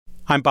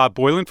I'm Bob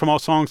Boylan from All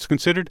Songs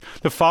Considered.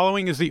 The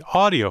following is the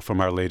audio from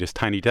our latest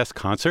Tiny Desk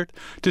concert.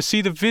 To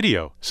see the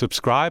video,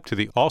 subscribe to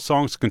the All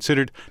Songs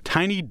Considered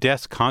Tiny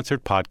Desk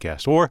Concert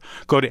podcast or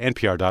go to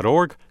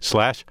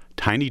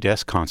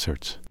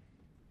npr.org/tinydeskconcerts.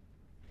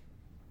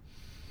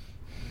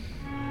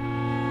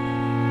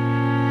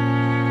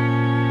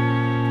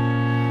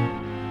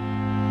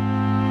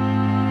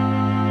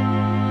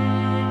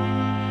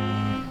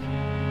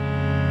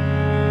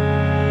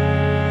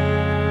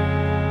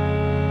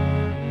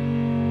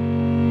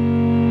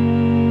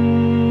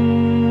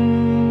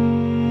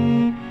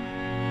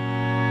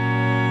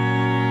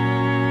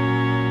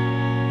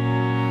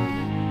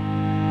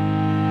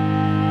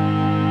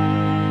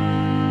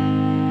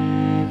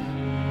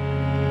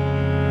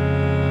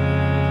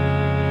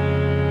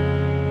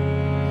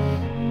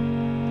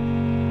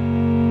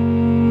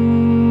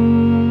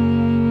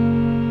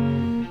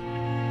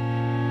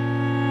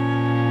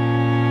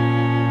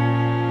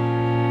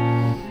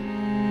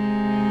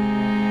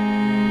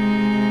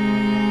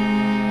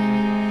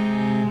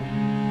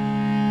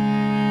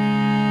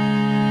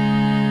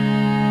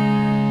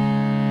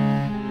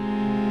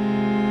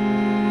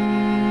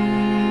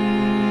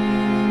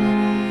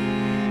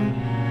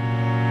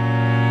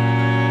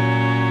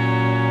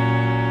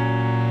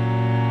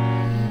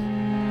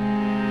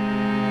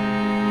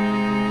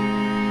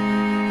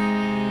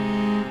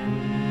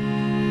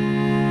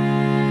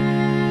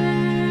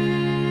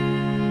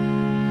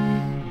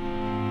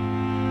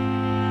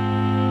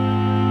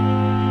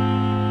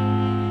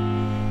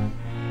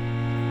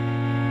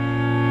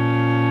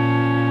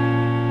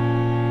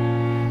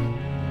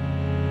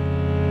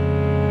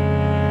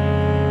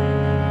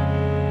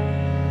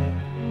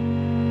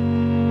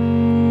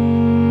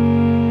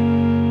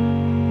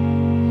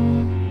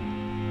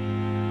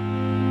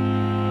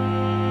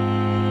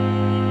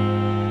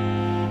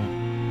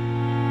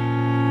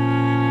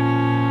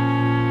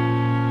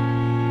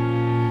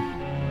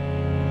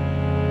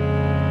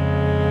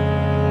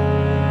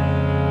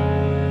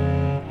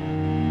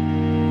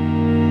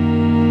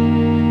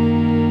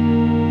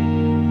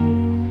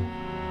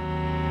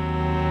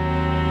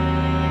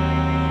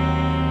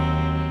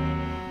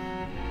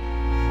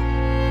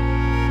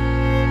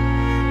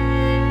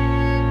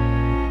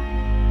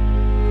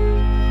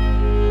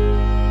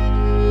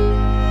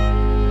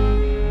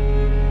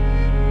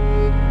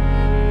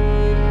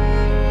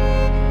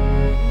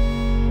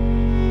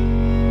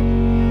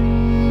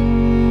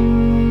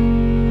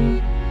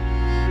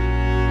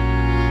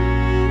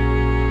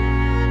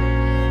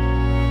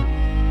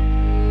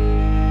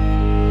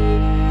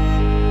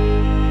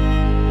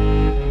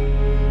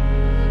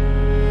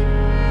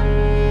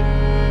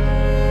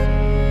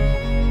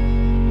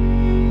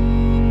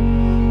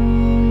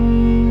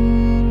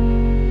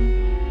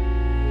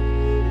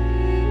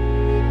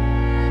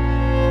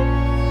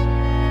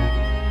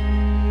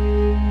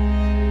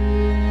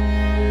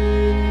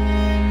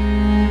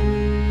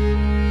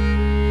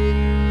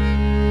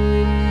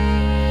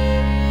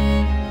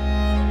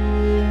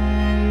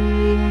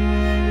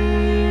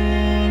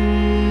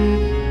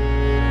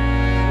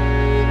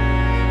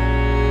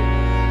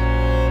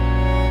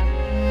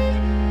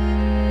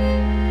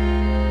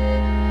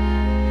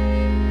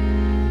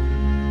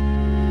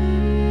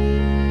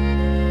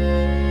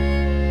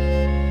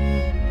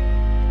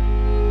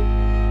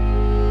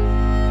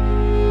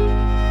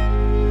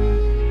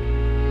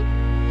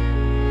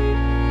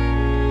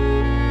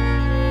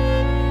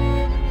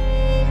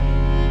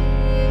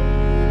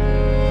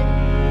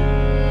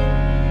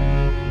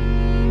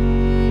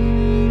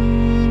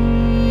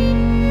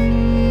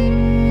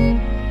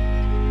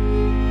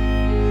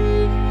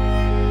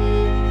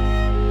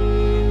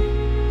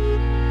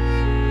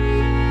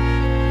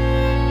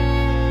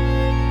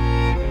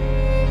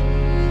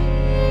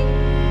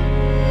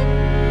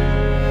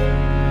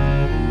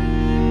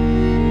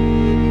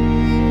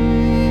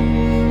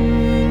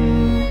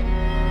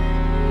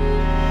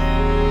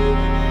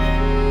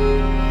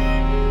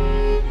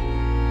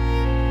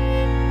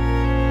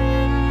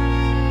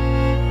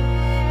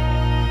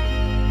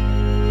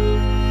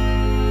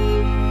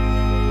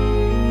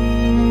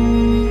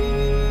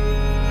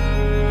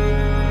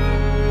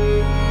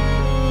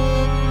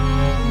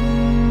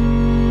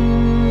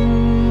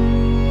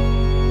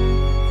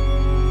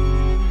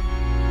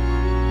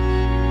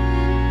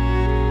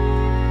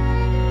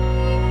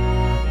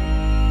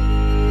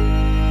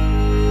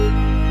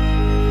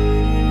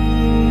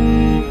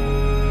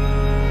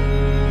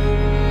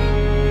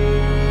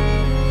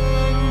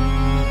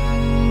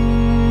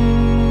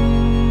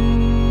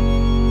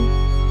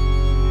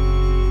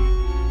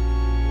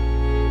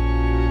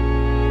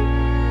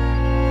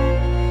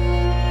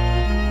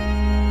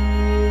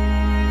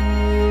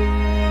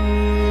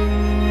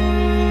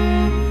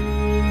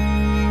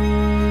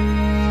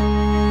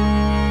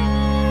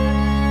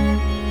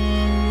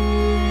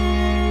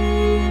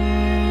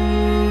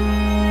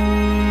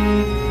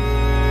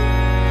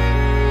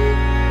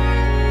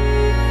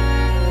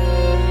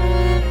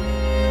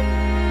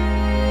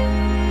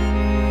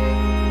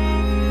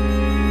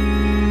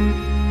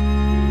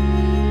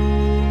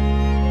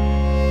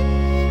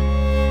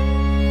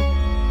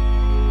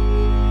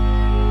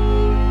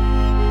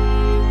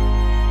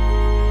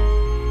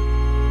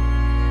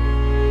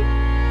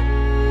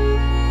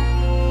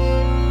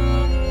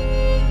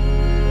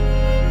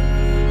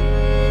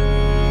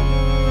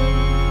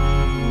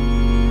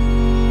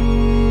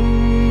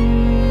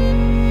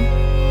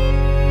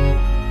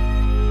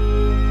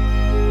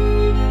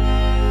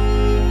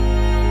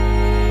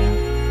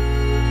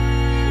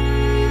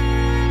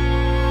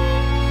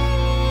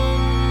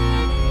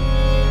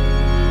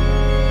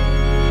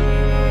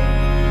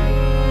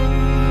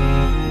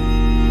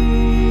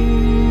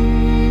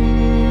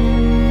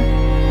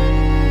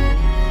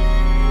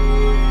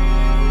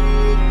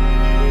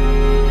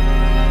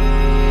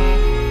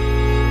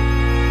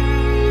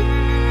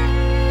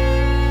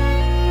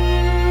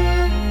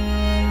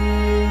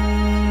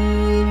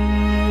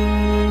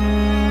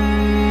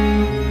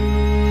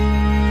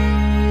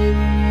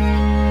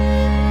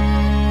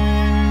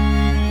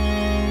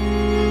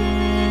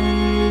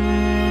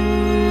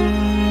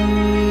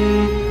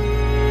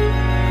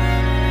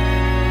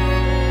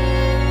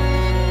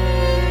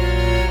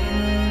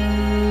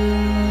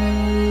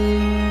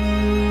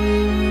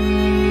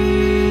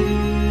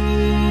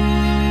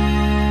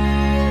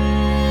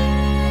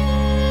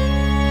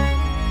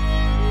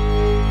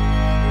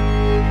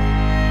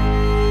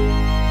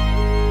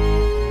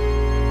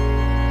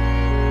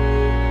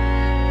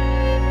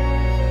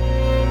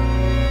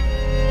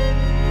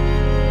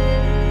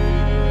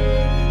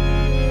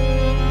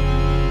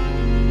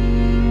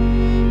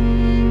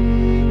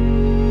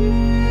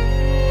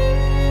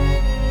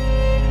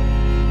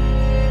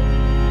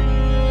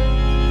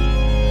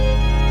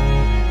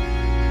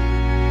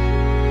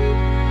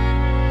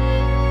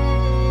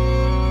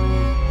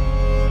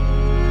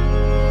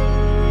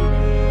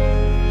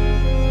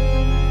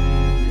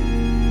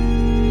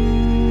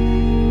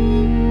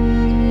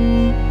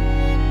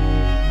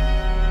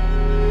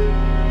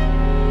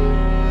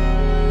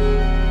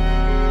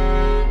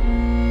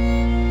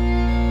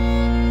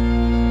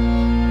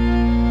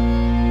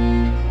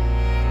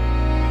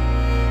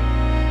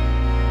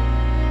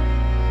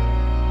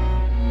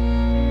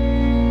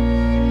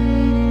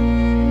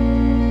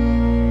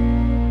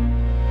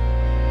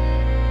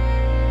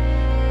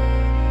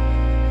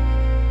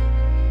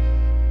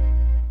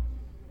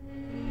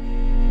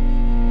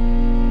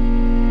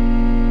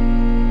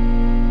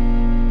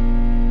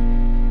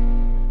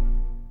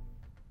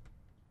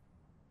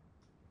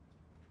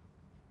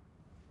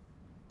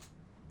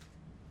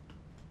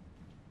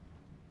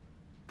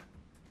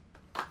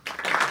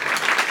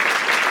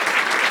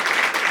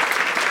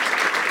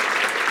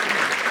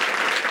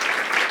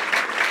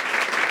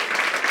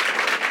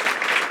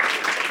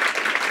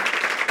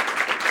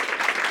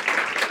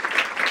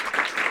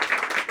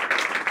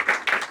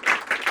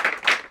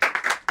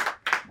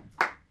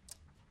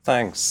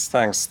 Thanks.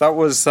 That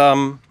was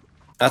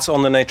that's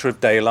On the Nature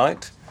of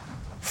Daylight,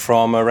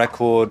 from a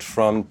record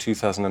from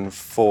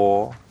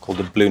 2004 called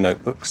The Blue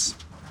Notebooks.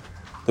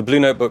 The Blue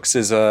Notebooks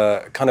is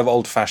a kind of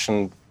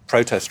old-fashioned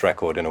protest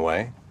record in a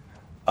way.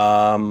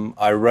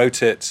 I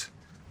wrote it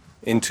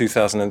in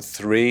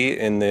 2003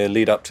 in the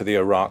lead up to the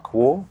Iraq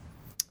War,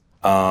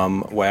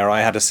 where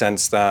I had a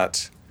sense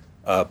that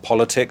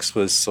politics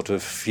was sort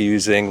of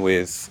fusing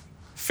with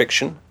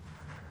fiction.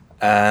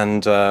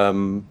 And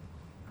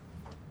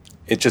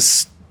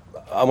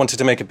I wanted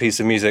to make a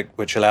piece of music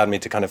which allowed me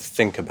to kind of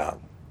think about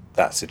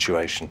that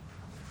situation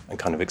and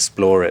kind of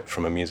explore it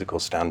from a musical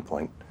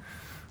standpoint.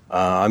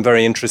 I'm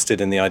very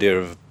interested in the idea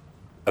of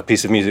a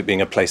piece of music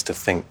being a place to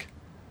think.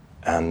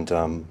 And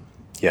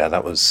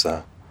that was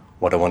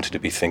what I wanted to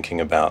be thinking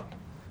about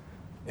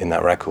in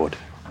that record.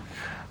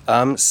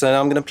 So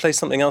I'm going to play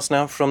something else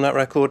now from that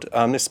record.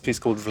 This piece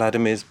called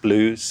Vladimir's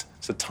Blues.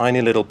 It's a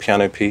tiny little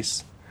piano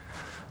piece.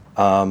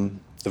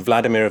 The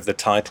Vladimir of the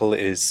title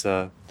is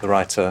the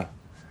writer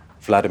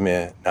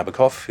Vladimir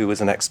Nabokov, who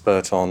was an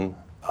expert on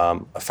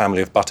a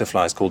family of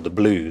butterflies called the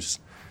blues.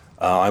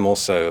 I'm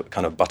also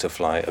kind of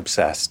butterfly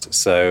obsessed.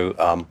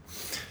 So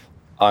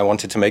I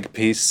wanted to make a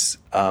piece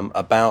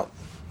about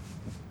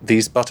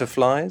these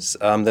butterflies.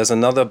 There's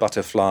another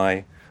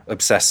butterfly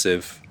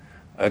obsessive,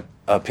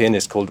 a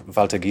pianist called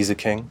Walter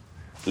Gieseking,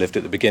 lived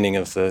at the beginning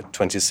of the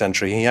 20th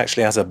century. He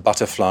actually has a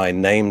butterfly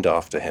named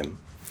after him,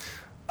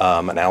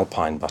 an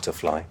alpine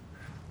butterfly.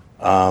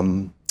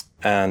 So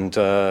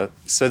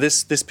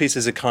this piece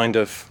is a kind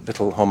of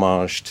little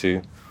homage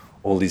to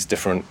all these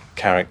different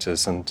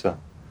characters and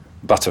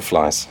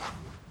butterflies.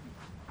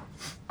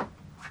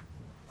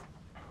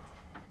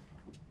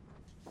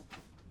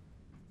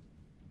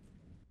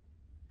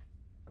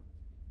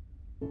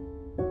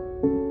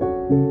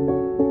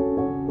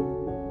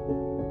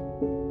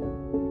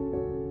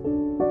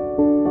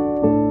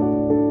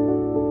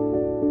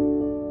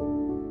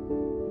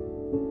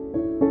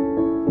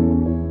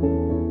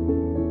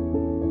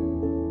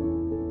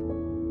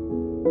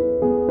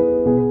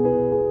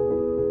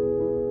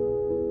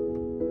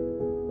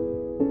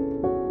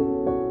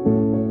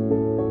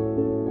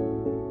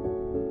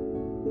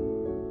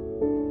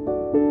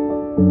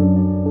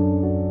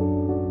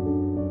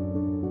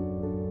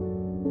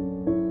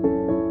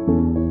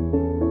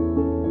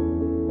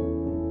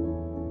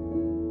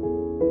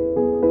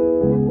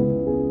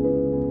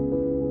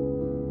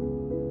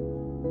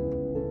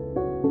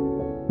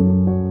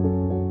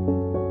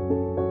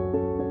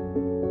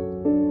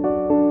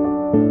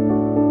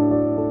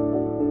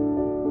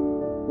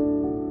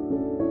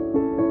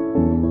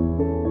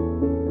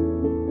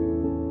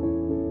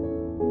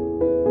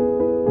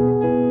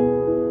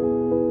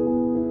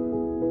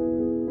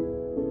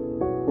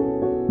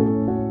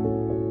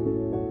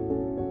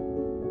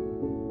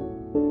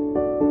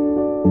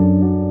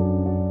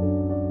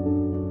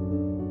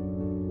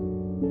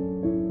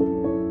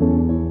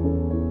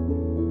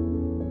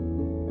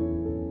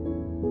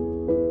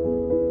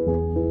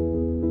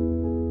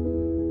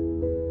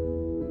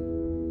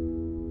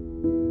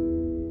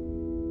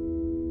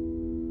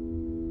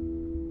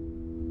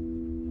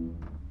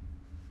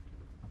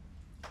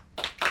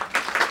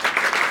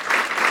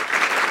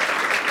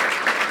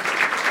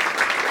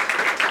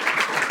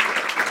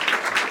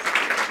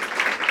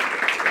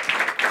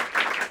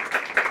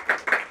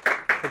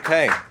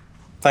 Okay,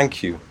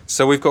 thank you.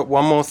 So we've got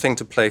one more thing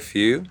to play for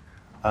you,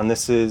 and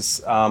this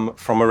is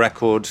from a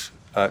record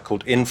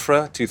called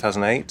Infra,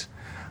 2008.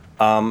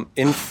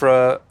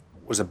 Infra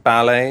was a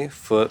ballet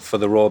for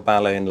the Royal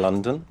Ballet in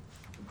London,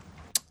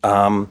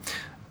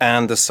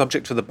 and the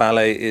subject of the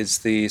ballet is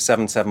the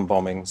 7/7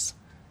 bombings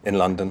in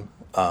London.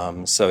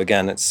 So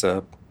again, it's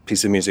a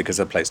piece of music as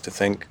a place to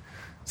think,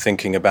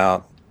 thinking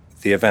about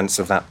the events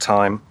of that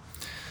time.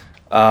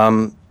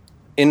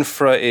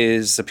 Infra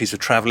is a piece of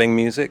traveling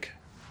music,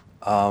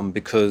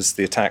 because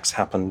the attacks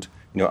happened,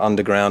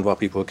 underground while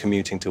people were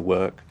commuting to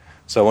work.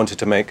 So I wanted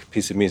to make a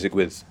piece of music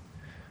with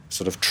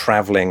sort of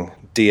traveling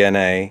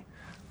DNA.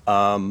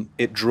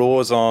 It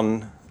draws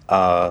on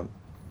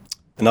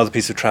another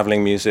piece of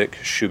traveling music,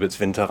 Schubert's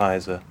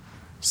Winterreise.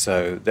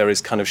 So there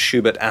is kind of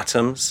Schubert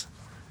atoms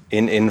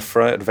in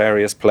Infra at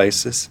various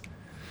places.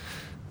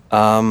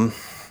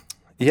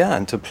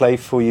 And to play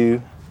for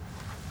you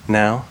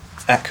now,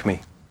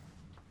 Acme.